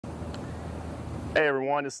Hey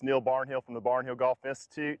everyone, this is Neil Barnhill from the Barnhill Golf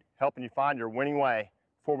Institute, helping you find your winning way.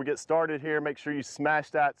 Before we get started here, make sure you smash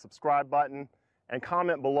that subscribe button and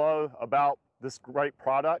comment below about this great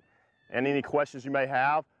product and any questions you may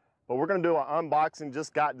have. But we're going to do an unboxing.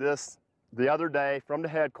 Just got this the other day from the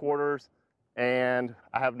headquarters, and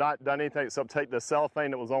I have not done anything except take the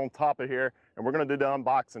cellophane that was on top of here, and we're going to do the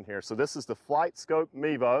unboxing here. So this is the FlightScope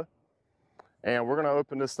Mevo, and we're going to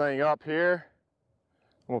open this thing up here.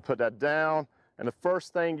 We'll put that down, and the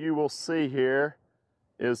first thing you will see here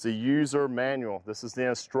is the user manual. This is the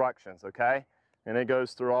instructions, okay? And it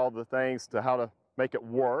goes through all the things to how to make it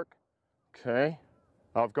work, okay?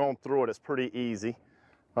 I've gone through it, it's pretty easy.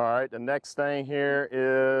 All right, the next thing here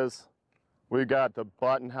is we've got the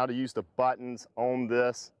button, how to use the buttons on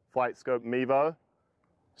this FlightScope Mevo.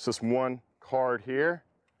 It's just one card here.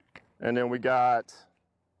 And then we got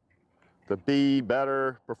the Be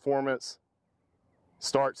Better Performance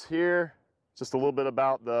starts here. Just a little bit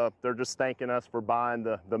about they're just thanking us for buying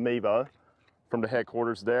the Mevo from the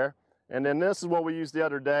headquarters there. And then this is what we used the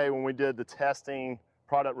other day when we did the testing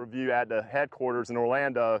product review at the headquarters in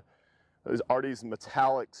Orlando. Are these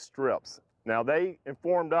metallic strips. Now they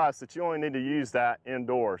informed us that you only need to use that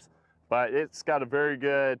indoors, but it's got a very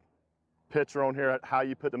good picture on here at how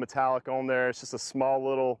you put the metallic on there. It's just a small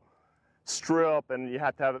little strip and you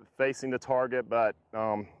have to have it facing the target, but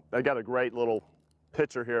they got a great little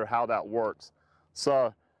picture here of how that works.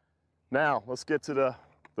 So now let's get to the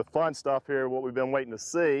fun stuff here, what we've been waiting to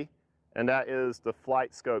see, and that is the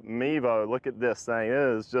FlightScope Mevo. Look at this thing.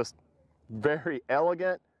 It is just very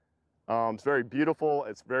elegant. It's very beautiful.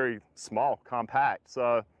 It's very small, compact.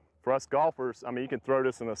 So for us golfers, I mean, you can throw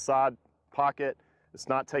this in a side pocket. It's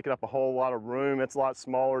not taking up a whole lot of room. It's a lot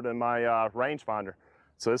smaller than my rangefinder.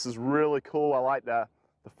 So this is really cool. I like the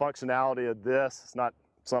functionality of this. It's not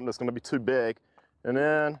something that's going to be too big. And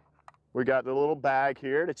then we got the little bag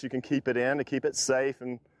here that you can keep it in to keep it safe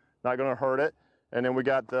and not going to hurt it. And then we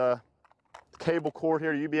got the cable cord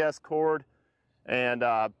here, UBS cord, and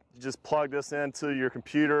you just plug this into your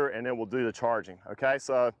computer and it will do the charging. Okay,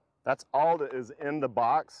 so that's all that is in the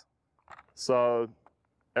box. So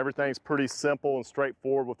everything's pretty simple and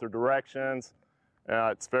straightforward with the directions.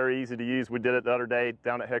 It's very easy to use. We did it the other day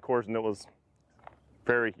down at headquarters and it was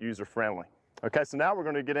very user friendly. Okay, so now we're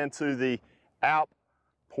going to get into the app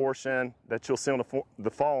portion that you'll see on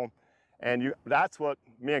the phone, and that's what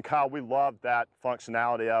me and Kyle, we love that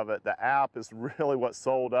functionality of it. The app is really what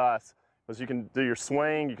sold us, because you can do your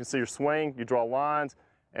swing, you can see your swing, you draw lines,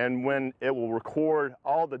 and when it will record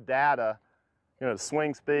all the data, you know, the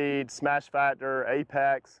swing speed, smash factor,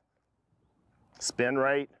 apex, spin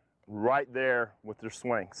rate, right there with your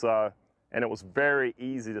swing. So, and it was very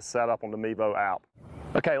easy to set up on the Mevo app.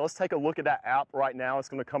 Okay, let's take a look at that app right now. It's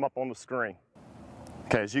going to come up on the screen.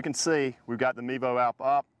 Okay, as you can see, we've got the Mevo app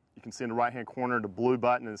up. You can see in the right-hand corner, the blue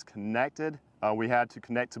button is connected. We had to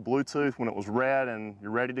connect to Bluetooth when it was red, and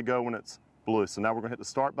you're ready to go when it's blue. So now we're going to hit the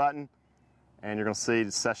start button, and you're going to see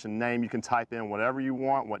the session name. You can type in whatever you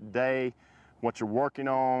want, what day, what you're working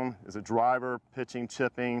on. Is it driver, pitching,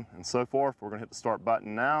 chipping, and so forth. We're going to hit the start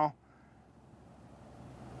button now.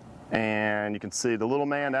 And you can see the little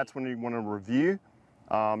man, that's when you want to review.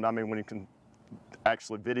 I mean, when you can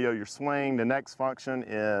actually video your swing. The next function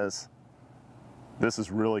is, this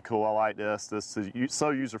is really cool. I like this. This is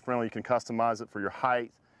so user-friendly. You can customize it for your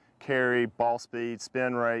height, carry, ball speed,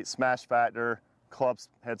 spin rate, smash factor, club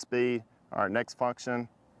head speed. All right, next function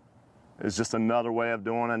is just another way of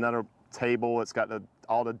doing another table. It's got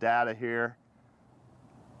all the data here.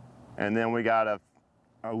 And then we got a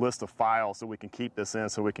list of files so we can keep this in,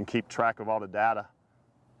 so we can keep track of all the data.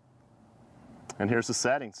 And here's the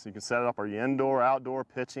settings. You can set it up, are you indoor, outdoor,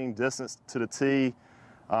 pitching, distance to the tee,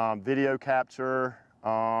 video capture.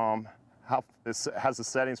 It has the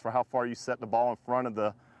settings for how far you set the ball in front of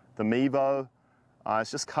the Mevo. It's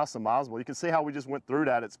just customizable. You can see how we just went through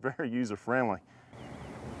that. It's very user-friendly.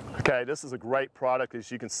 Okay, this is a great product. As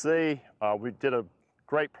you can see, we did a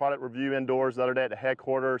great product review indoors the other day at the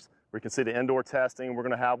headquarters. We can see the indoor testing. We're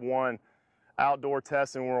going to have one outdoor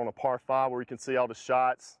testing. We're on a par 5 where you can see all the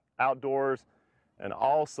shots outdoors. And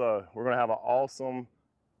also, we're going to have an awesome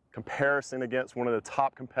comparison against one of the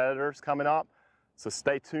top competitors coming up. So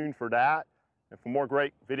stay tuned for that. And for more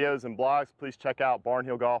great videos and blogs, please check out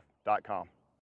barnhillgolf.com.